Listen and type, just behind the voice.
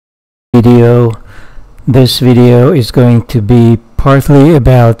video. This video is going to be partly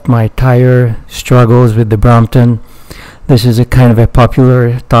about my tire struggles with the Bromton. This is a kind of a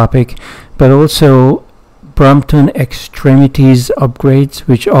popular topic, but also Bromton extremities upgrades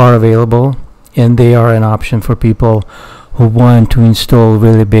which are available, and they are an option for people who want to install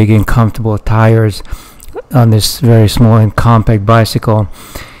really big and comfortable tires on this very small and compact bicycle.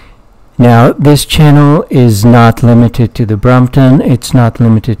 Now, this channel is not limited to the Bromton, it's not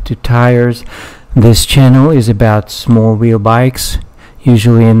limited to tires. This channel is about small wheel bikes,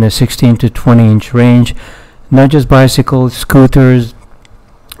 usually in the 16 to 20 inch range. Not just bicycles, scooters,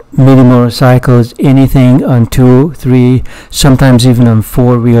 mini motorcycles, anything on 2, 3, sometimes even on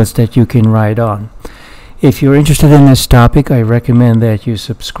 4 wheels that you can ride on. If you're interested in this topic, I recommend that you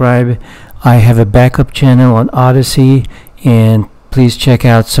subscribe. I have a backup channel on Odysee, and please check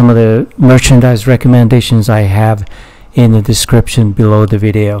out some of the merchandise recommendations I have in the description below the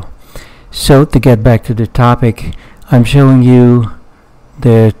video. So to get back to the topic, I'm showing you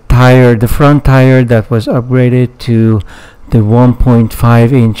the front tire that was upgraded to the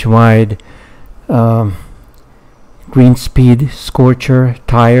 1.5 inch wide Green Speed Scorcher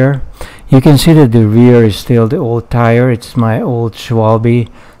tire. You can see that the rear is still the old tire. It's my old Schwalbe.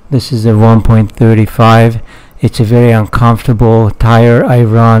 This is a 1.35. It's a very uncomfortable tire. I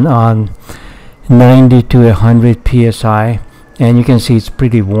run on 90 to 100 psi, and you can see it's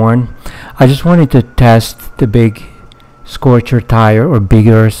pretty worn. I just wanted to test the big Scorcher tire, or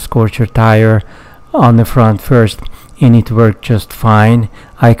bigger Scorcher tire, on the front first, and it worked just fine.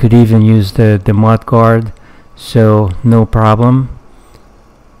 I could even use the mud guard, so no problem.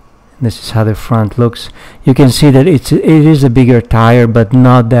 This is how the front looks. You can see that it is a bigger tire, but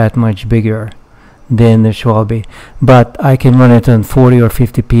not that much bigger than the Schwalbe, but I can run it on 40 or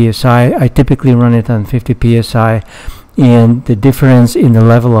 50 psi. I typically run it on 50 psi, and the difference in the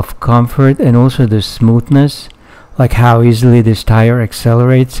level of comfort and also the smoothness, like how easily this tire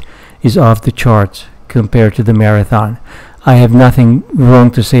accelerates, is off the charts compared to the Marathon. I have nothing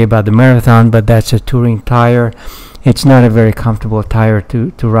wrong to say about the Marathon, but that's a touring tire. It's not a very comfortable tire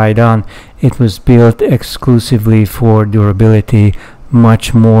to ride on. It was built exclusively for durability,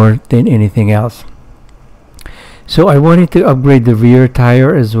 much more than anything else. So I wanted to upgrade the rear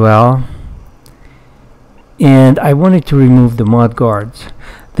tire as well, and I wanted to remove the mud guards.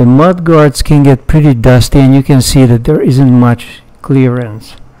 The mud guards can get pretty dusty, and you can see that there isn't much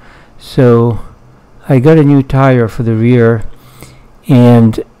clearance. So I got a new tire for the rear,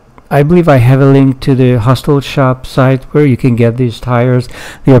 and I believe I have a link to the Hustle Shop site where you can get these tires.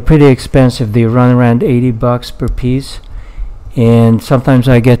 They are pretty expensive. They run around 80 bucks per piece, and sometimes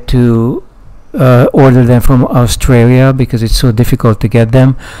I get to order them from Australia because it's so difficult to get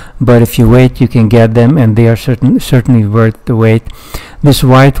them, but if you wait you can get them, and they are certainly worth the wait. This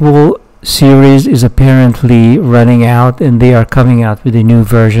white wool series is apparently running out, and they are coming out with a new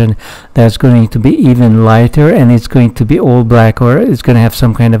version that's going to be even lighter, and it's going to be all black, or it's going to have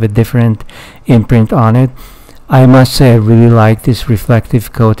some kind of a different imprint on it. I must say I really like this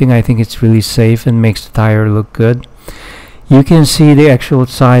reflective coating. I think it's really safe and makes the tire look good. You can see the actual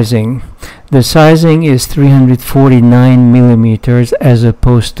sizing. The sizing is 349 millimeters as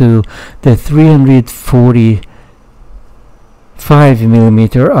opposed to the 345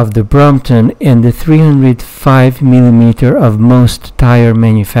 millimeter of the Bromton and the 305 millimeter of most tire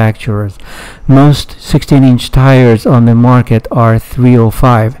manufacturers. Most 16-inch tires on the market are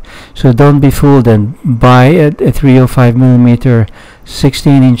 305. So don't be fooled and buy a 305 millimeter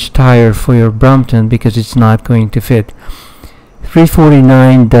 16-inch tire for your Bromton, because it's not going to fit.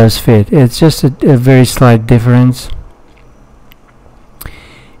 349 does fit. It's just a very slight difference,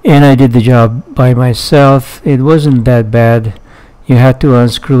 and I did the job by myself. It wasn't that bad. You had to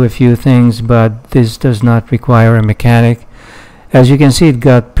unscrew a few things, but this does not require a mechanic. As you can see, it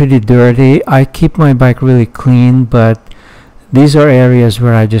got pretty dirty. I keep my bike really clean, but these are areas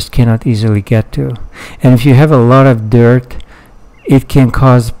where I just cannot easily get to, and if you have a lot of dirt, it can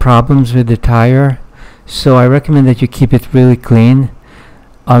cause problems with the tire. So I recommend that you keep it really clean.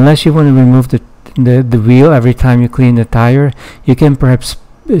 Unless you want to remove the wheel every time you clean the tire, you can perhaps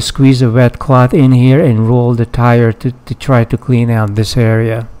squeeze a wet cloth in here and roll the tire to try to clean out this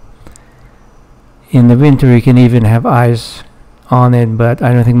area. In the winter you can even have ice on it, but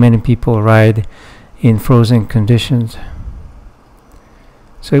I don't think many people ride in frozen conditions.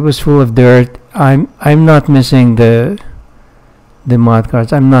 So it was full of dirt. I'm not missing the mud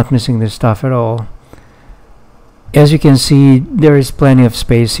guards. I'm not missing this stuff at all. As you can see, there is plenty of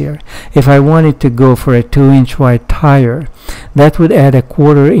space here. If I wanted to go for a 2-inch wide tire, that would add a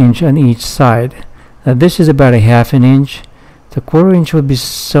 1/4 inch on each side. Now this is about a 1/2 inch. The quarter inch would be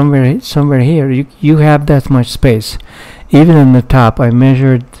somewhere here. You have that much space. Even on the top, I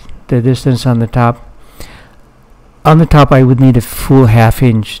measured the distance on the top. On the top, I would need a full ½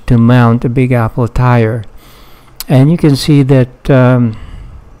 inch to mount a Big Apple tire. And you can see that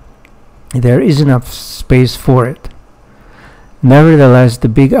there is enough space for it. Nevertheless, the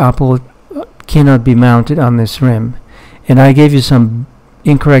Big Apple cannot be mounted on this rim. And I gave you some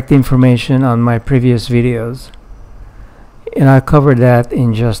incorrect information on my previous videos. And I'll cover that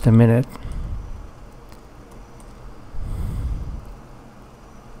in just a minute.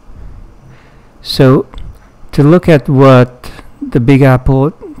 So, to look at what the Big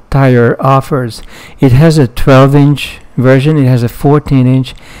Apple tire offers, it has a 12-inch version, it has a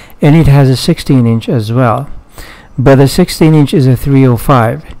 14-inch, and it has a 16-inch as well. But the 16-inch is a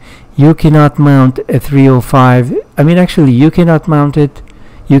 305. You cannot mount a 305. I mean, actually, you cannot mount it.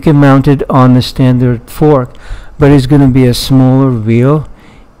 You can mount it on the standard fork, but it's going to be a smaller wheel,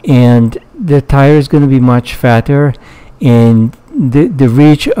 and the tire is going to be much fatter, and the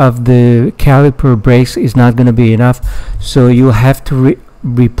reach of the caliper brakes is not going to be enough, so you'll have to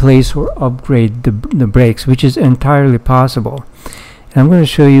replace or upgrade the brakes, which is entirely possible. And I'm going to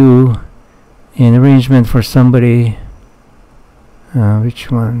show you an arrangement for somebody. Which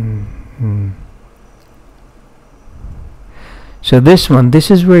one? So this one, this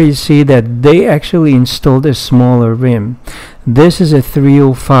is where you see that they actually installed a smaller rim. This is a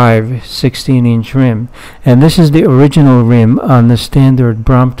 305 16-inch rim, and this is the original rim on the standard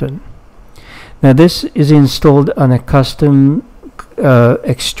Bromton. Now this is installed on a custom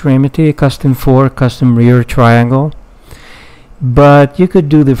extremity, custom fork, custom rear triangle. But you could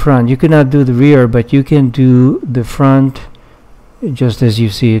do the front. You could not do the rear, but you can do the front just as you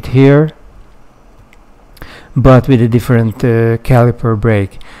see it here, but with a different caliper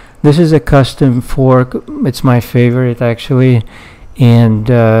brake. This is a custom fork. It's my favorite actually, and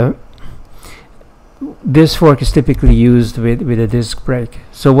this fork is typically used with a disc brake.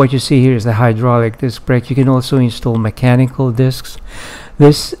 So what you see here is the hydraulic disc brake. You can also install mechanical discs.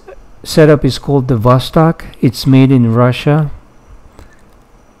 This setup is called the Vostok. It's made in Russia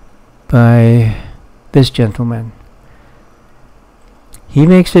by this gentleman. He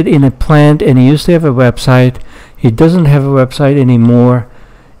makes it in a plant, and he used to have a website. He doesn't have a website anymore.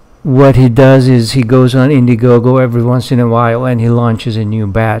 What he does is he goes on Indiegogo every once in a while and he launches a new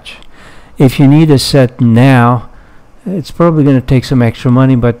batch. If you need a set now, it's probably going to take some extra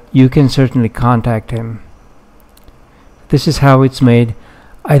money, but you can certainly contact him. This is how it's made.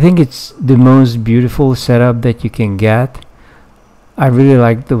 I think it's the most beautiful setup that you can get. I really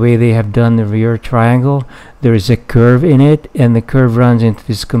like the way they have done the rear triangle. There is a curve in it, and the curve runs into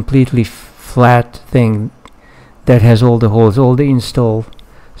this completely flat thing that has all the holes, all the install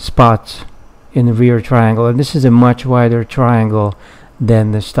spots in the rear triangle. And this is a much wider triangle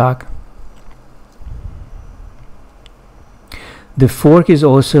than the stock. The fork is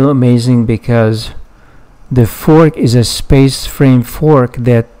also amazing because the fork is a space frame fork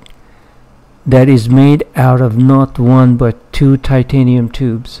that is made out of not one but 2 titanium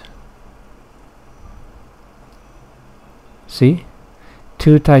tubes. See?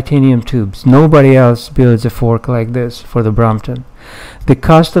 2 titanium tubes. Nobody else builds a fork like this for the Bromton. The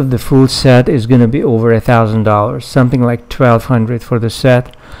cost of the full set is going to be over $1,000, something like $1,200 for the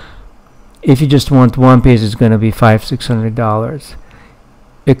set. If you just want one piece, it's going to be $500–600.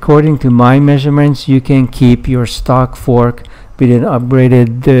 According to my measurements, you can keep your stock fork with an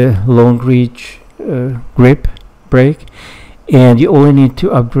upgraded long reach grip brake, and you only need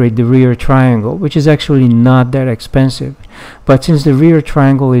to upgrade the rear triangle, which is actually not that expensive. But since the rear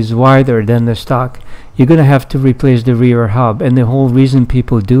triangle is wider than the stock, you're going to have to replace the rear hub, and the whole reason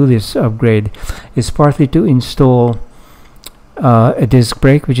people do this upgrade is partly to install a disc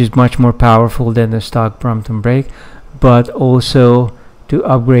brake, which is much more powerful than the stock Bromton brake, but also to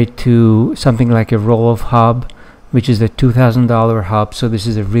upgrade to something like a roll-off hub, which is the $2,000 hub. So this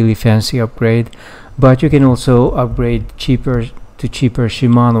is a really fancy upgrade, but you can also upgrade cheaper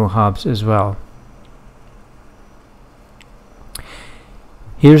Shimano hubs as well.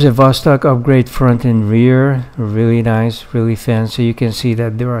 Here's a Vostok upgrade front and rear, really nice, really fancy. You can see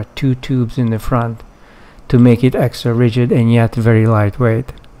that there are 2 tubes in the front to make it extra rigid and yet very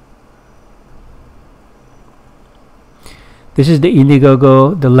lightweight. This is the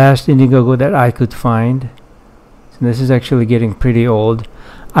Indiegogo, the last Indiegogo that I could find. So this is actually getting pretty old.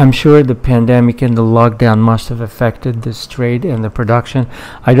 I'm sure the pandemic and the lockdown must have affected this trade and the production.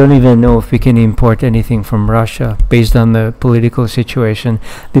 I don't even know if we can import anything from Russia based on the political situation,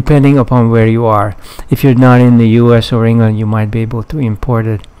 depending upon where you are. If you're not in the US or England, you might be able to import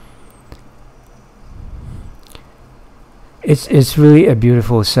it. It's really a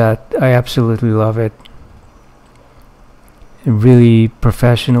beautiful set. I absolutely love it. Really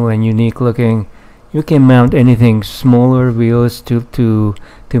professional and unique looking. You can mount anything, smaller wheels to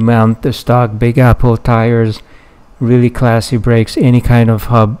mount the stock Big Apple tires, really classy brakes, any kind of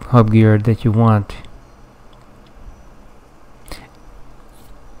hub gear that you want.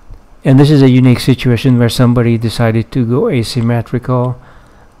 And this is a unique situation where somebody decided to go asymmetrical.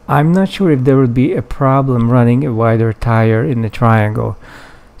 I'm not sure if there would be a problem running a wider tire in the triangle.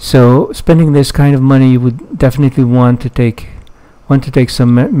 So spending this kind of money, you would definitely want to take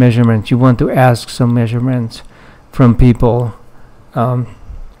some measurements. You want to ask some measurements from people who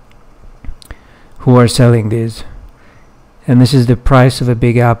are selling these. And this is the price of a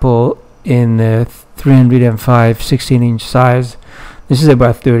Big Apple in the 305 16-inch size. This is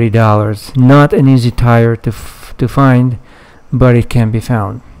about $30. Not an easy tire to find, but it can be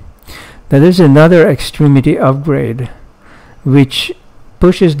found. Now there's another extremity upgrade which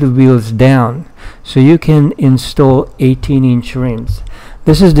pushes the wheels down, so you can install 18-inch rims.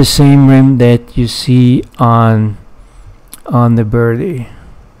 This is the same rim that you see on the Birdie.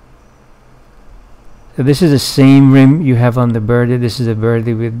 So this is the same rim you have on the Birdie. This is a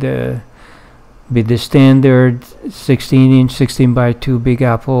Birdie with the standard 16-inch 16x2 Big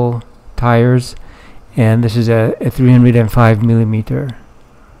Apple tires, and this is a 305 millimeter.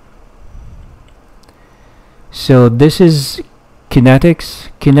 So this is Kinetics.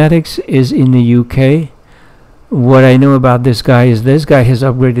 Kinetics is in the UK. What I know about this guy is this guy has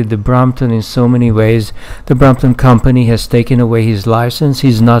upgraded the Bromton in so many ways. The Bromton company has taken away his license.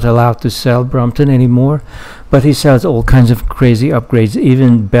 He's not allowed to sell Bromton anymore, but he sells all kinds of crazy upgrades,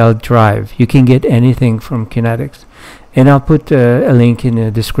 even belt drive. You can get anything from Kinetics. And I'll put a link in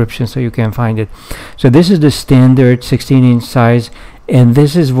the description so you can find it. So this is the standard 16-inch size, and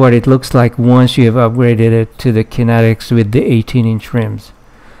this is what it looks like once you have upgraded it to the Kinetics with the 18-inch rims.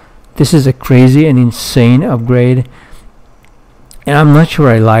 This is a crazy and insane upgrade, and I'm not sure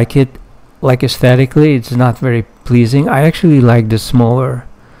I like it. Like aesthetically, it's not very pleasing. I actually like the smaller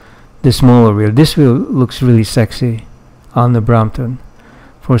wheel. This wheel looks really sexy on the Bromton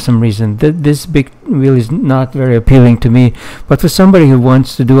for some reason. This big wheel is not very appealing to me, but for somebody who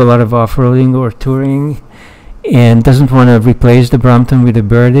wants to do a lot of off-roading or touring and doesn't want to replace the Bromton with a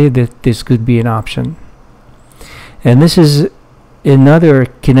Birdie, this could be an option. And this is another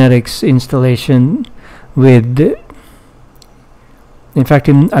Kinetics installation with, in fact,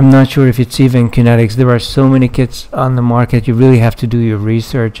 I'm not sure if it's even Kinetics. There are so many kits on the market, you really have to do your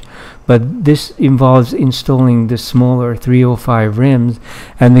research. But this involves installing the smaller 305 rims,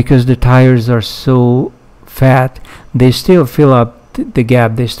 and because the tires are so fat, they still fill up the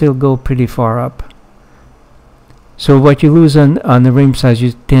gap. They still go pretty far up. So what you lose on the rim size,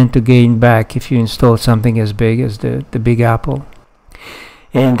 you tend to gain back if you install something as big as the Big Apple.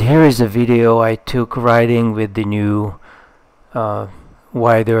 And here is a video I took riding with the new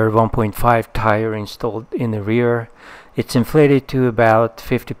wider 1.5 tire installed in the rear. It's inflated to about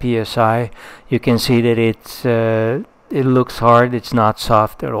 50 psi. You can see that it looks hard. It's not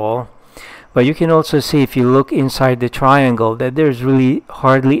soft at all. But you can also see, if you look inside the triangle, that there's really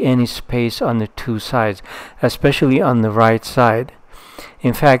hardly any space on the two sides, especially on the right side.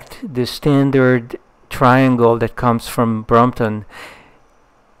 In fact, the standard triangle that comes from Bromton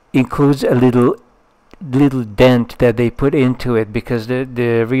includes a little dent that they put into it, because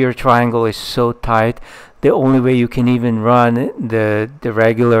the rear triangle is so tight. The only way you can even run the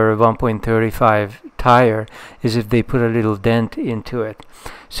regular 1.35 tire is if they put a little dent into it.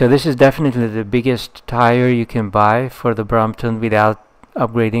 So this is definitely the biggest tire you can buy for the Bromton without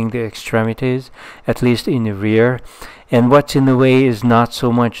upgrading the extremities, at least in the rear. And what's in the way is not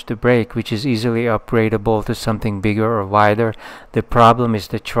so much the brake, which is easily upgradable to something bigger or wider. The problem is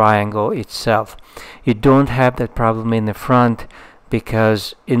the triangle itself. You don't have that problem in the front,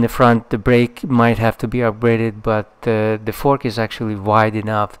 because in the front the brake might have to be upgraded, but the fork is actually wide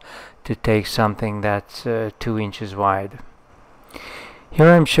enough to take something that's 2 inches wide. Here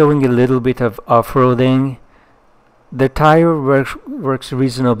I'm showing a little bit of off-roading. The tire works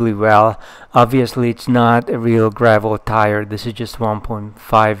reasonably well. Obviously it's not a real gravel tire. This is just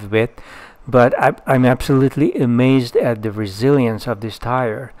 1.5 width, but I'm absolutely amazed at the resilience of this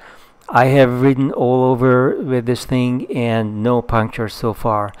tire. I have ridden all over with this thing and no punctures so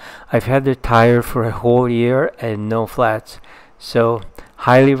far. I've had the tire for a whole year and no flats. So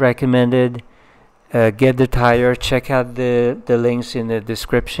highly recommended. Get the tire. Check out the links in the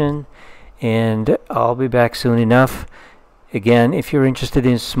description, and I'll be back soon enough. Again, if you're interested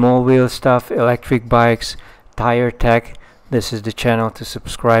in small wheel stuff, electric bikes, tire tech, this is the channel to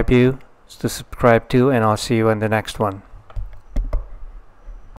subscribe to, and I'll see you in the next one.